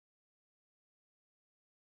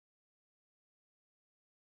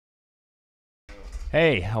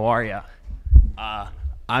Hey, how are you?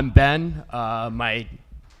 I'm Ben. My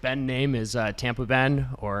Ben name is Tampa Ben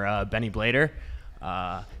or Benny Blader.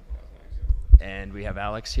 Uh, and we have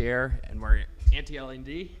Alex here, and we're Auntie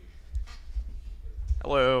LN.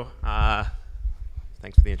 Hello.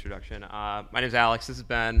 Thanks for the introduction. My name is Alex. This is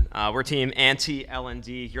Ben. We're team Auntie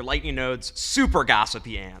LN, your Lightning Node's super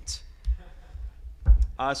gossipy aunt.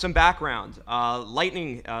 Some background. The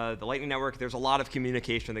Lightning Network, there's a lot of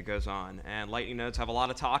communication that goes on, and Lightning Nodes have a lot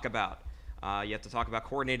to talk about. You have to talk about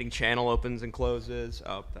coordinating channel opens and closes.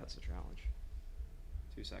 Oh, that's the challenge.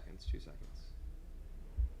 2 seconds. I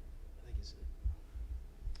think it's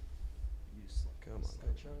Come on.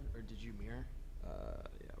 or did you mirror?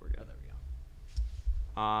 Yeah, we're good. Oh, there we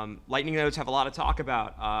go. Lightning Nodes have a lot to talk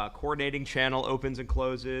about. Coordinating channel opens and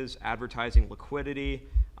closes, advertising liquidity,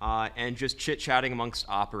 and just chit-chatting amongst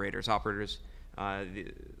operators.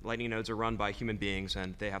 The Lightning Nodes are run by human beings,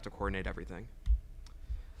 and they have to coordinate everything.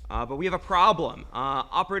 But we have a problem.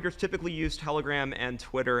 Operators typically use Telegram and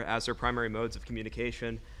Twitter as their primary modes of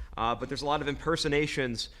communication, but there's a lot of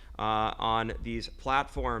impersonations on these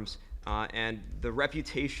platforms, and the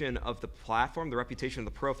reputation of the platform, the reputation of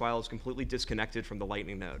the profile is completely disconnected from the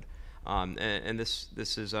Lightning node. And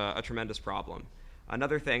this is a tremendous problem.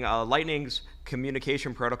 Another thing, Lightning's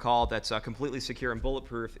communication protocol that's completely secure and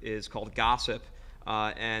bulletproof is called Gossip,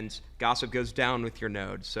 and Gossip goes down with your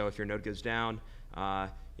node. So if your node goes down,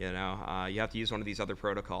 you have to use one of these other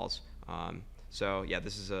protocols. So yeah,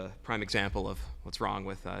 this is a prime example of what's wrong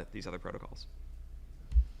with these other protocols.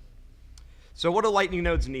 So what do Lightning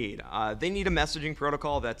nodes need? They need a messaging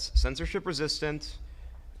protocol that's censorship resistant,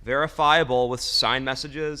 verifiable with signed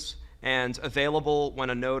messages, and available when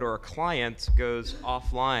a node or a client goes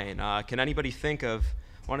offline. Can anybody think of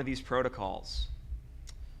one of these protocols?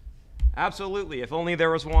 Absolutely. If only there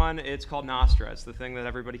was one, it's called Nostra. It's the thing that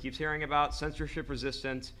everybody keeps hearing about,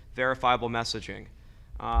 censorship-resistant, verifiable messaging.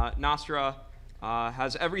 Nostra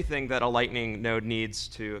has everything that a Lightning node needs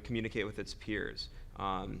to communicate with its peers.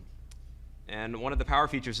 And one of the power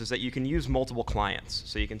features is that you can use multiple clients.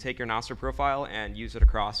 So you can take your Nostra profile and use it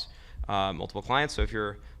across multiple clients. So if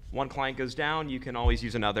your one client goes down, you can always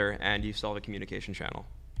use another, and you still have a communication channel.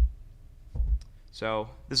 So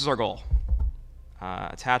this is our goal.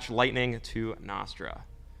 Attach Lightning to Nostra.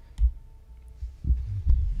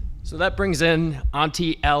 So that brings in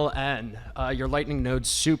Auntie LN, your Lightning node's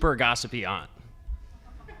super gossipy aunt.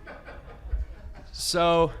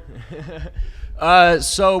 So,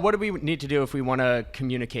 so what do we need to do if we want to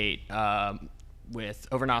communicate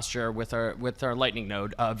over Nostra with our Lightning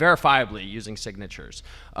node verifiably using signatures?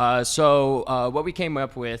 So what we came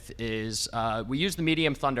up with is we used the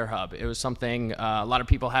Medium Thunder Hub. It was something a lot of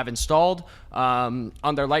people have installed on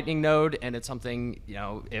their Lightning node, and it's something,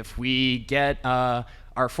 if we get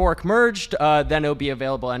our fork merged, then it'll be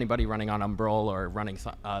available to anybody running on Umbrel or running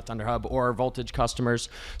Thunder Hub or Voltage customers.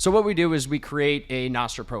 So what we do is we create a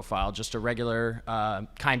Nostra profile, just a regular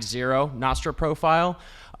kind 0 Nostra profile.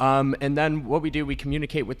 And then what we do, we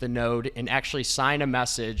communicate with the node and actually sign a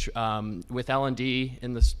message with LND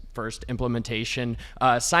in this first implementation,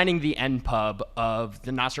 signing the npub of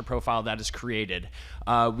the Nostra profile that is created.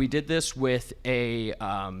 We did this with a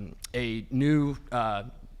new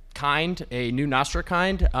a new Nostra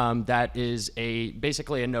kind that is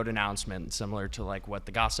basically a node announcement, similar to like what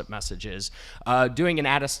the gossip message is, doing an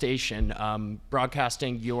attestation,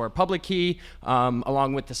 broadcasting your public key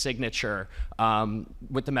along with the signature,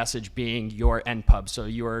 with the message being your npub. So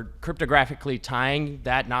you're cryptographically tying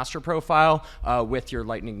that Nostra profile with your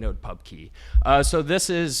Lightning node pub key. So this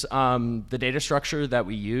is the data structure that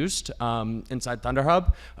we used inside Thunder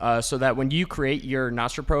Hub, so that when you create your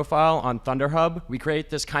Nostra profile on Thunder Hub, we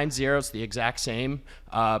create this kind 0. It's the exact same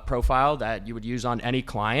profile that you would use on any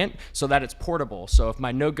client, so that it's portable. So if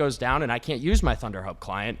my node goes down and I can't use my Thunder Hub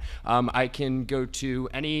client, I can go to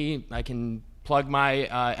I can plug my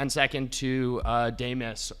NSEC into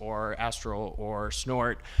Damus or Astral or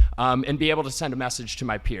Snort and be able to send a message to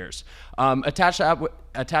my peers. Attached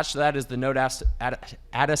to that is the node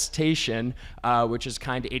attestation, which is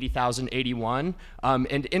kind 80,081.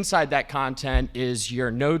 And inside that content is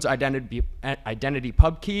your node's identity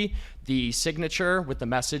pub key, the signature with the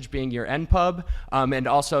message being your npub, and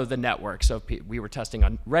also the network. So we were testing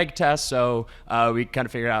on reg tests, so we kind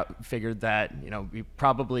of figured that we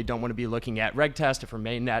probably don't want to be looking at reg test if we're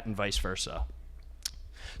mainnet and vice versa.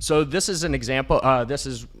 So this is an example. This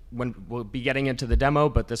is when we'll be getting into the demo,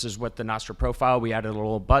 but this is what the Nostra profile. We added a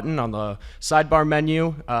little button on the sidebar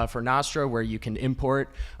menu for Nostra where you can import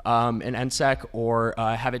an NSEC or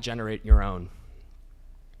have it generate your own.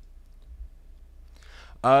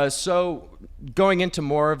 So going into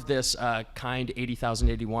more of this kind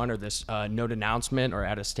 80,081 or this node announcement or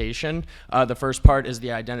attestation, the first part is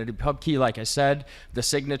the identity pub key, like I said. The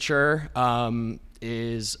signature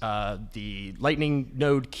is the Lightning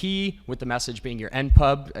node key with the message being your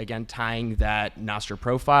npub, again tying that Nostr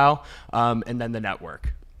profile, and then the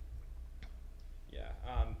network.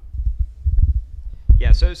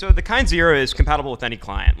 Yeah, so the kind 0 is compatible with any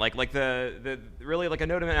client. Like the really like a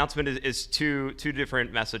node announcement is two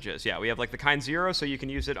different messages. Yeah, we have like the kind 0, so you can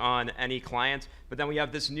use it on any client. But then we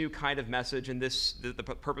have this new kind of message, and the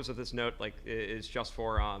purpose of this note like is just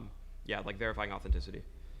for like verifying authenticity.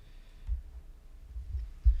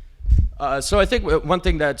 So I think one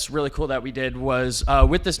thing that's really cool that we did was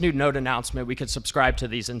with this new node announcement, we could subscribe to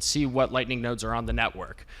these and see what Lightning nodes are on the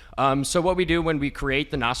network. So what we do when we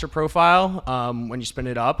create the Nostr profile, when you spin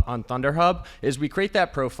it up on ThunderHub, is we create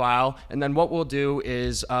that profile, and then what we'll do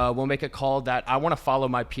is we'll make a call that I want to follow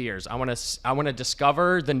my peers. I want to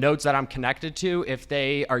discover the nodes that I'm connected to if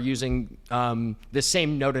they are using the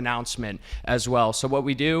same node announcement as well. So what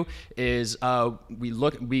we do is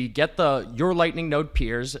we get your Lightning node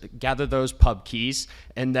peers, gather those pub keys,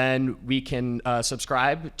 and then we can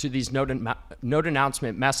subscribe to these node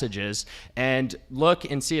announcement messages and look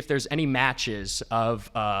and see if there's any matches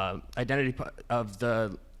of identity of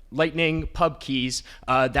the Lightning pub keys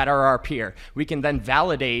that are our peer. We can then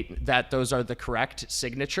validate that those are the correct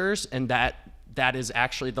signatures and that is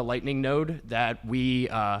actually the Lightning node that we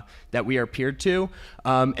are peered to,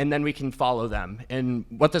 and then we can follow them. And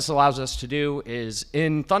what this allows us to do is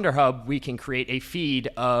in ThunderHub, we can create a feed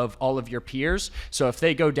of all of your peers. So if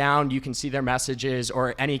they go down, you can see their messages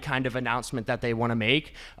or any kind of announcement that they want to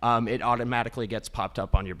make. It automatically gets popped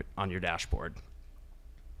up on your dashboard.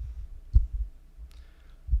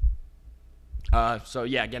 So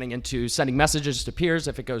yeah, getting into sending messages to peers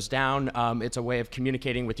if it goes down, it's a way of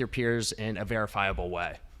communicating with your peers in a verifiable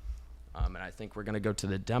way. And I think we're going to go to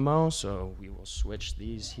the demo, so we will switch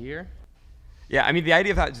these here. Yeah, I mean, the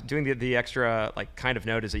idea of doing the extra like kind of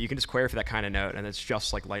node is that you can just query for that kind of node, and it's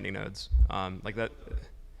just like Lightning nodes, like that.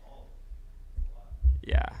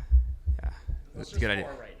 Yeah, that's a good idea.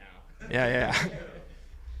 Right now. Yeah.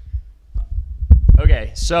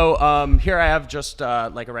 Okay, so here I have just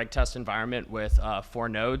like a reg test environment with 4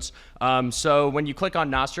 nodes. So when you click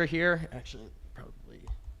on Nostr here, actually probably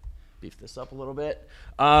beef this up a little bit.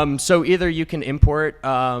 So either you can import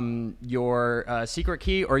your secret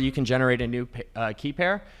key or you can generate a new key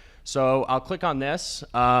pair. So I'll click on this.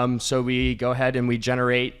 So we go ahead and we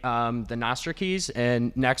generate the Nostr keys.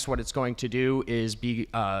 And next what it's going to do is be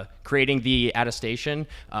creating the attestation,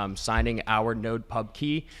 signing our node pub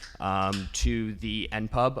key to the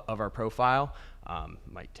npub of our profile.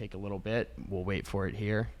 Might take a little bit. We'll wait for it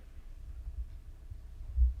here.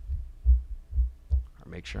 Or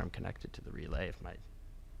make sure I'm connected to the relay. If my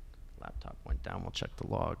laptop went down, we'll check the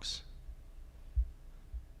logs.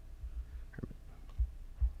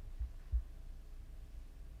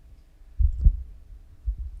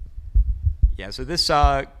 Yeah, so this,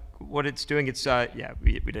 what it's doing, it's, yeah,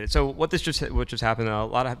 we did it. So what just happened, a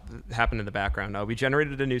lot happened in the background. We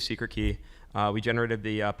generated a new secret key. We generated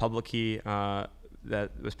the public key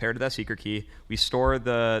that was paired to that secret key. We store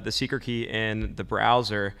the secret key in the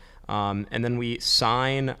browser, and then we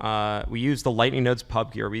sign, we use the Lightning Node's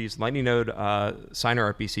pub key, or we use Lightning Node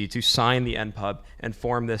signer RPC to sign the npub and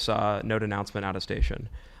form this node announcement attestation.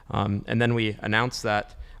 And then we announce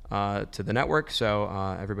that to the network, so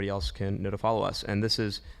everybody else can know to follow us. And this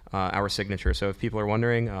is our signature. So if people are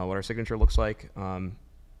wondering what our signature looks like,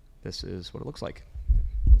 this is what it looks like.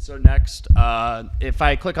 So next, if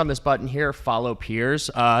I click on this button here, follow peers,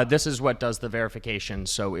 this is what does the verification.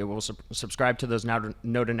 So it will subscribe to those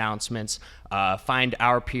node announcements, find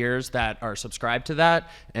our peers that are subscribed to that,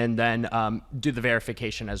 and then do the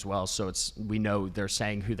verification as well. So we know they're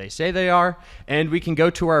saying who they say they are, and we can go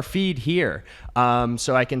to our feed here.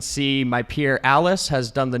 So I can see my peer Alice has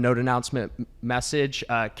done the node announcement message.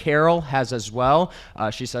 Carol has as well.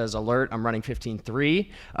 She says, alert, I'm running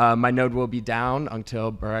 15.3. My node will be down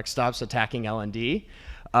until Burek stops attacking LND.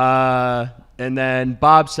 And then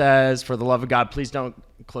Bob says, for the love of God, please don't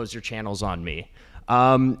close your channels on me.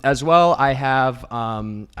 As well, I have,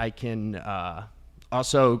 I can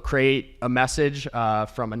also create a message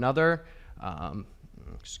from another.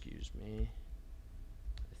 Excuse me.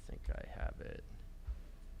 I think I have it.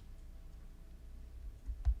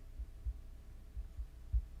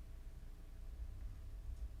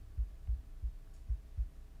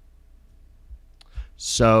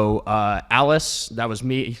 So Alice, that was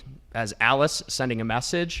me as Alice sending a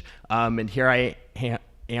message, and here I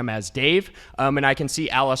am as Dave. And I can see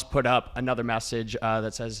Alice put up another message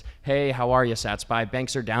that says, "Hey, how are you, SatSpy?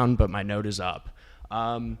 Banks are down, but my node is up."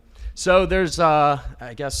 So there's,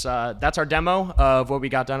 I guess, that's our demo of what we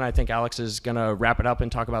got done. I think Alex is going to wrap it up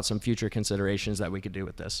and talk about some future considerations that we could do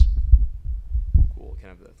with this. Cool. Can I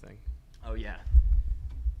have that thing? Oh, yeah.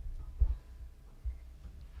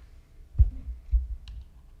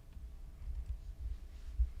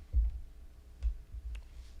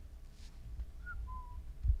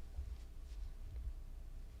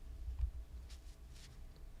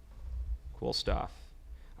 Cool stuff.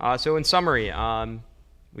 So in summary,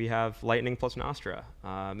 we have Lightning plus Nostra.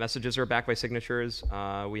 Messages are backed by signatures.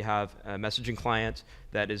 We have a messaging client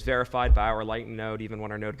that is verified by our Lightning node even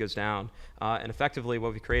when our node goes down. And effectively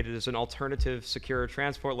what we created is an alternative secure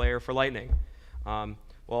transport layer for Lightning.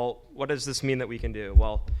 Well, what does this mean that we can do?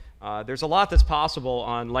 Well, there's a lot that's possible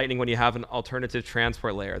on Lightning when you have an alternative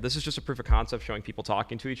transport layer. This is just a proof of concept showing people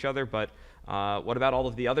talking to each other, but what about all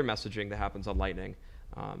of the other messaging that happens on Lightning?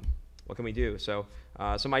 What can we do? So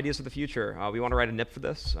some ideas for the future. We want to write a NIP for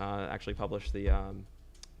this, actually publish the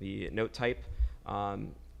note type.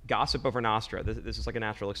 Gossip over Nostra. This is like a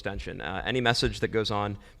natural extension. Any message that goes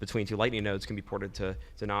on between two Lightning nodes can be ported to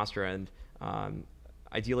Nostra, and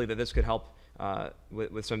ideally that this could help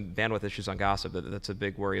with some bandwidth issues on Gossip. That's a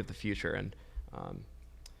big worry of the future. And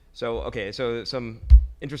so some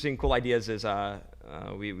interesting, cool ideas is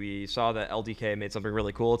we saw that LDK made something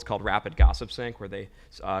really cool. It's called Rapid Gossip Sync, where they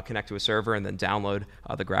connect to a server and then download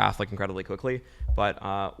the graph like incredibly quickly.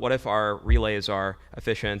 But what if our relays are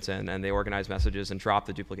efficient and they organize messages and drop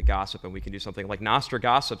the duplicate gossip, and we can do something like Nostra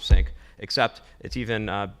Gossip Sync, except it's even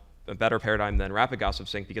a better paradigm than Rapid Gossip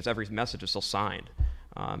Sync because every message is still signed.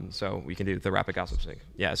 So we can do the Rapid Gossip Sync.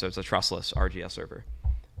 Yeah, so it's a trustless RGS server.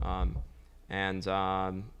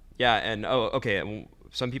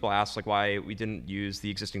 Some people ask like why we didn't use the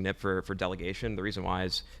existing NIP for delegation. The reason why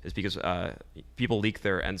is because people leak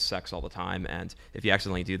their NSECs all the time, and if you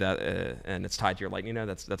accidentally do that and it's tied to your Lightning node,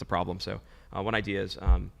 that's a problem. So one idea is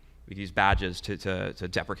we could use badges to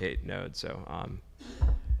deprecate nodes. So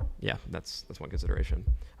yeah, that's one consideration.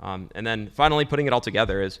 And then finally, putting it all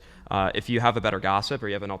together is if you have a better Gossip or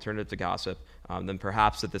you have an alternative to Gossip, then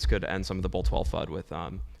perhaps that this could end some of the Bolt 12 FUD with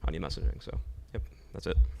onion messaging. So yep, that's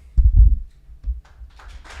it.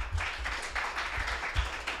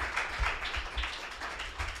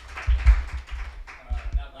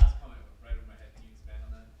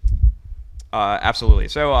 Absolutely.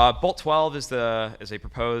 So Bolt 12 is a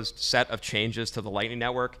proposed set of changes to the Lightning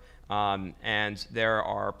Network, and there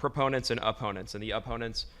are proponents and opponents. And the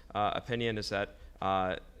opponents' opinion is that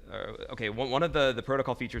one of the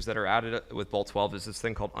protocol features that are added with Bolt 12 is this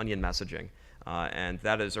thing called onion messaging, and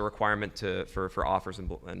that is a requirement for offers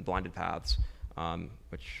and blinded paths,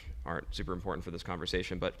 which aren't super important for this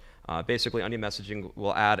conversation. But basically, onion messaging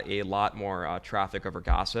will add a lot more traffic over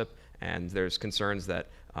Gossip, and there's concerns that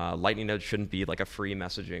Lightning nodes shouldn't be like a free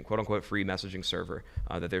messaging, quote unquote, free messaging server,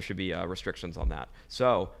 that there should be restrictions on that.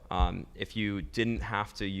 So if you didn't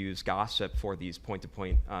have to use Gossip for these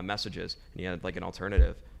point-to-point messages, and you had like an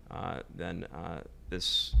alternative, then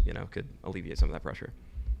this could alleviate some of that pressure.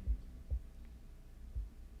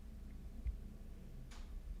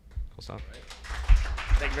 Cool stuff.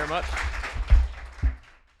 Thank you very much.